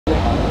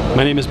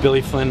My name is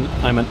Billy Flynn.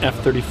 I'm an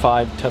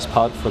F-35 test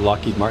pilot for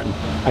Lockheed Martin.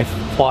 I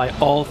fly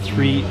all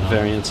three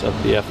variants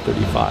of the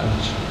F-35.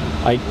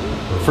 I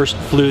first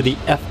flew the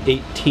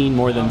F-18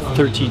 more than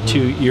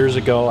 32 years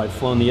ago. I've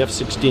flown the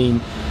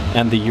F-16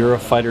 and the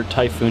Eurofighter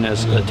Typhoon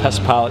as a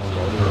test pilot.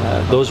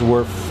 Those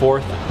were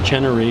fourth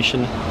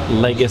generation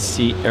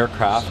legacy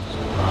aircraft.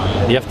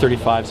 The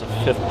F-35 is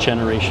a fifth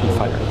generation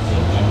fighter.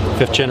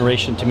 Fifth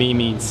generation to me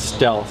means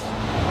stealth,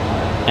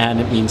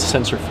 and it means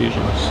sensor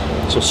fusion.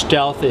 So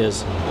stealth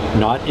is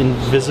not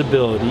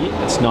invisibility,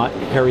 it's not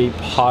Harry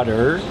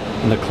Potter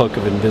in the cloak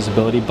of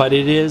invisibility, but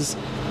it is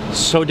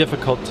so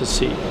difficult to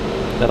see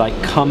that I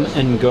come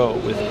and go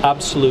with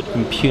absolute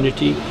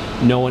impunity.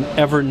 No one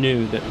ever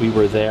knew that we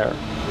were there,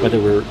 whether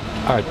we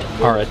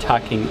are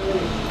attacking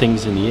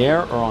things in the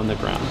air or on the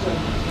ground.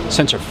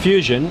 Sensor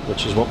fusion,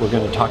 which is what we're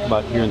going to talk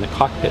about here in the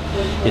cockpit,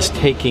 is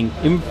taking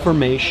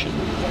information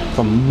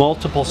from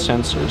multiple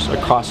sensors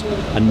across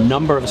a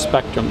number of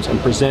spectrums and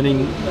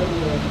presenting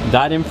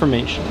that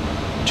information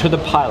to the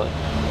pilot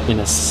in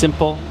a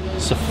simple,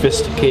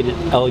 sophisticated,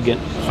 elegant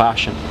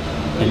fashion.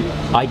 And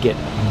I get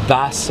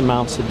vast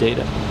amounts of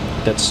data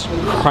that's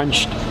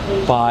crunched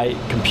by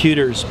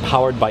computers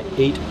powered by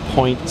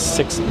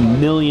 8.6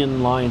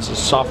 million lines of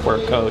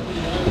software code.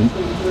 And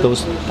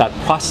that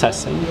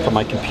processing from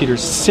my computer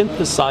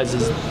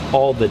synthesizes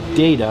all the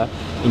data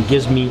and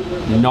gives me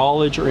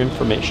knowledge or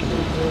information.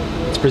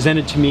 It's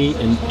presented to me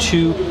in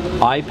two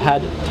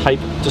iPad-type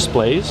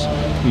displays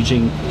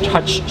using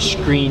touch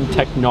screen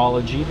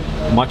technology,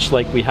 much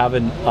like we have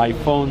in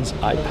iPhones,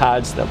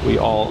 iPads that we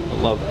all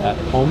love at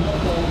home.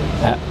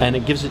 And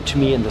it gives it to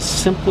me in the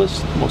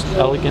simplest, most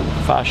elegant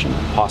fashion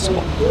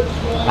possible.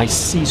 I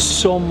see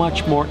so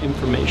much more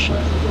information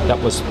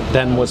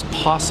than was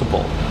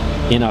possible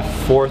in a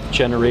fourth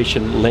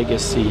generation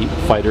legacy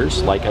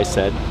fighters, like I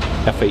said,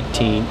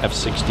 F-18,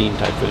 F-16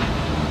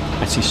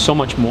 Typhoon. I see so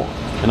much more,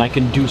 and I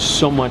can do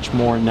so much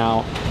more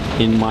now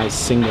in my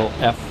single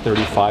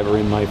F-35 or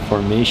in my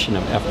formation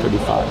of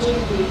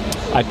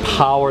F-35s. I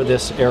power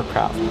this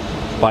aircraft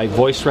by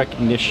voice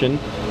recognition,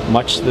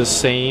 much the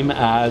same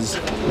as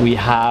we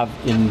have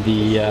in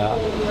the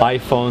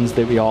iPhones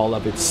that we all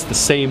love. It's the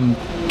same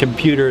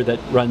computer that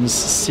runs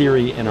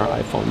Siri in our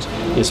iPhones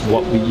is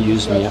what we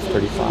use in the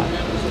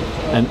F-35.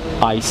 And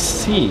I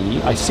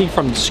see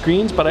from the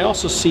screens, but I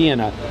also see in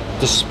a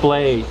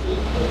display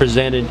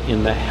presented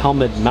in the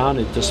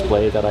helmet-mounted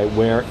display that I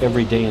wear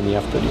every day in the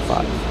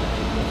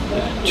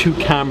F-35. Two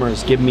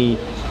cameras give me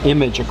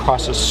image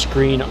across a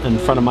screen in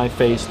front of my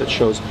face that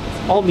shows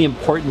all the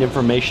important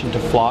information to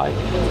fly.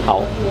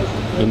 How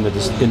in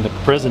the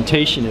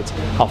presentation it's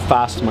how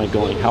fast am I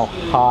going, how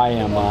high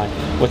am I,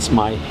 what's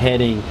my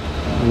heading,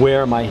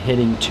 where am I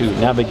heading to,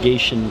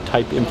 navigation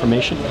type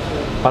information.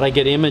 But I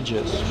get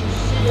images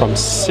from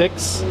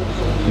 6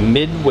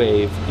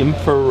 mid-wave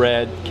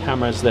infrared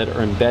cameras that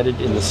are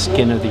embedded in the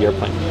skin of the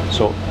airplane.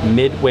 So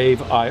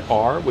mid-wave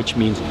IR, which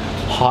means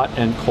hot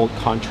and cold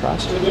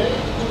contrast,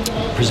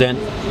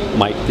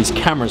 these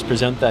cameras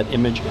present that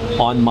image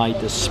on my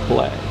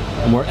display.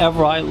 And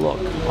wherever I look,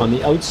 on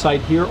the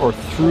outside here or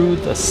through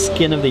the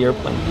skin of the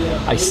airplane,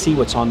 I see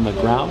what's on the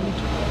ground,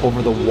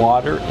 over the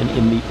water, and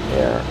in the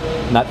air.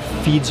 And that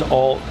feeds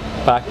all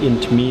back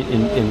into me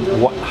in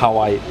how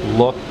I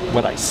look,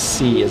 what I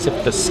see, as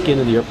if the skin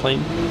of the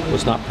airplane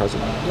was not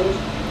present.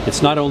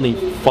 It's not only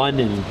fun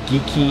and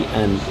geeky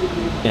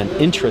and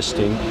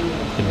interesting,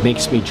 it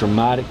makes me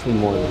dramatically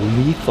more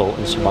lethal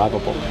and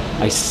survivable.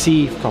 I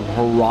see from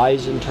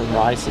horizon to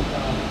horizon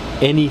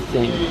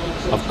anything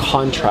of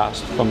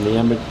contrast from the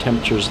ambient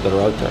temperatures that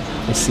are out there.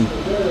 I see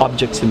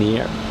objects in the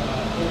air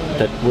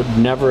that would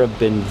never have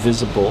been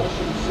visible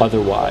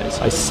otherwise.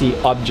 I see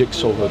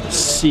objects over the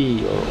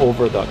sea or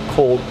over the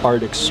cold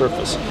Arctic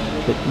surface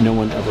that no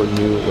one ever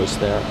knew was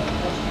there.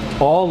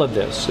 All of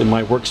this in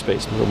my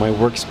workspace. My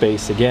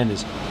workspace again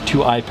is 2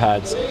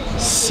 iPads,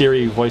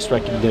 Siri voice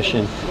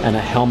recognition, and a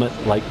helmet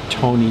like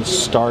Tony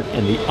Stark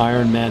in the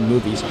Iron Man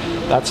movies.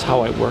 That's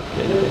how I work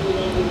day to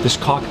day. This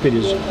cockpit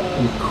is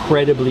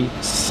incredibly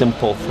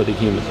simple for the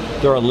human.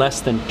 There are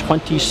less than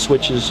 20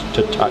 switches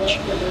to touch,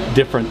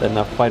 different than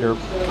the fighter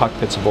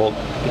cockpits of old,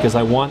 because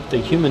I want the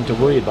human to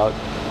worry about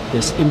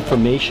this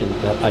information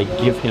that I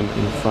give him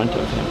in front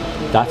of him.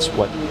 That's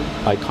what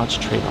I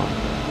concentrate on.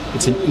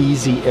 It's an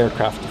easy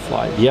aircraft to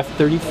fly. The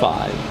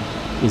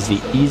F-35 is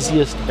the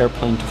easiest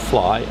airplane to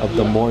fly of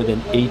the more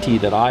than 80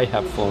 that I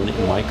have flown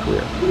in my career.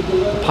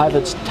 The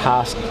pilot's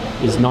task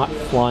is not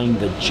flying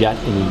the jet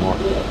anymore.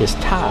 His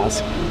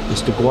task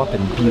is to go up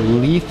and be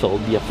lethal,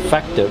 be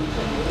effective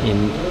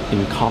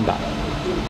in combat.